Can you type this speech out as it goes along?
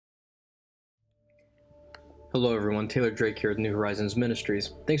Hello everyone, Taylor Drake here at New Horizons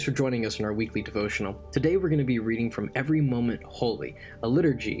Ministries. Thanks for joining us in our weekly devotional. Today we're going to be reading from Every Moment Holy, a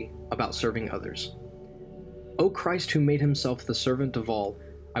liturgy about serving others. O Christ, who made himself the servant of all,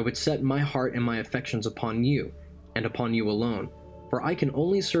 I would set my heart and my affections upon you, and upon you alone, for I can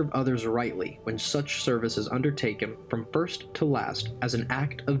only serve others rightly when such service is undertaken from first to last as an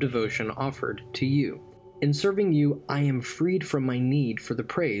act of devotion offered to you. In serving you, I am freed from my need for the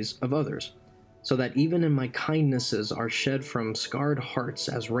praise of others, so that even in my kindnesses are shed from scarred hearts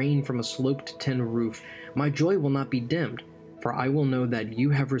as rain from a sloped tin roof, my joy will not be dimmed, for I will know that you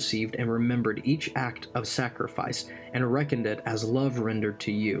have received and remembered each act of sacrifice and reckoned it as love rendered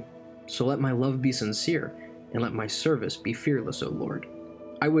to you. So let my love be sincere, and let my service be fearless, O Lord.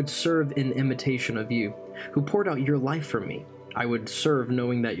 I would serve in imitation of you, who poured out your life for me. I would serve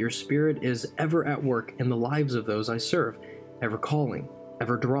knowing that your Spirit is ever at work in the lives of those I serve, ever calling,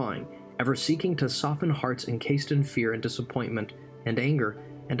 ever drawing, ever seeking to soften hearts encased in fear and disappointment and anger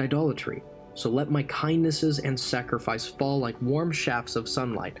and idolatry. So let my kindnesses and sacrifice fall like warm shafts of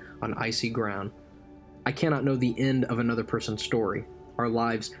sunlight on icy ground. I cannot know the end of another person's story. Our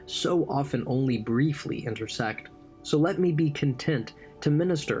lives so often only briefly intersect. So let me be content to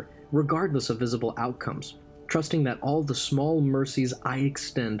minister regardless of visible outcomes, trusting that all the small mercies I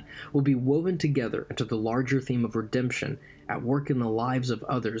extend will be woven together into the larger theme of redemption at work in the lives of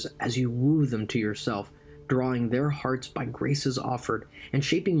others as you woo them to yourself, drawing their hearts by graces offered, and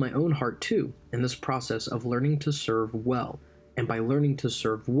shaping my own heart too in this process of learning to serve well, and by learning to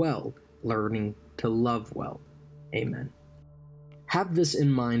serve well, learning to love well. Amen. Have this in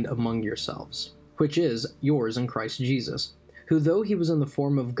mind among yourselves, which is yours in Christ Jesus, who though he was in the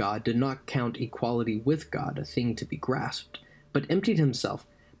form of God did not count equality with God a thing to be grasped, but emptied himself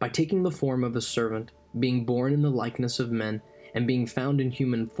by taking the form of a servant, being born in the likeness of men, and being found in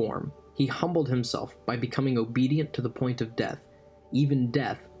human form. He humbled himself by becoming obedient to the point of death, even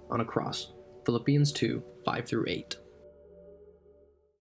death on a cross. Philippians 2, 5-8.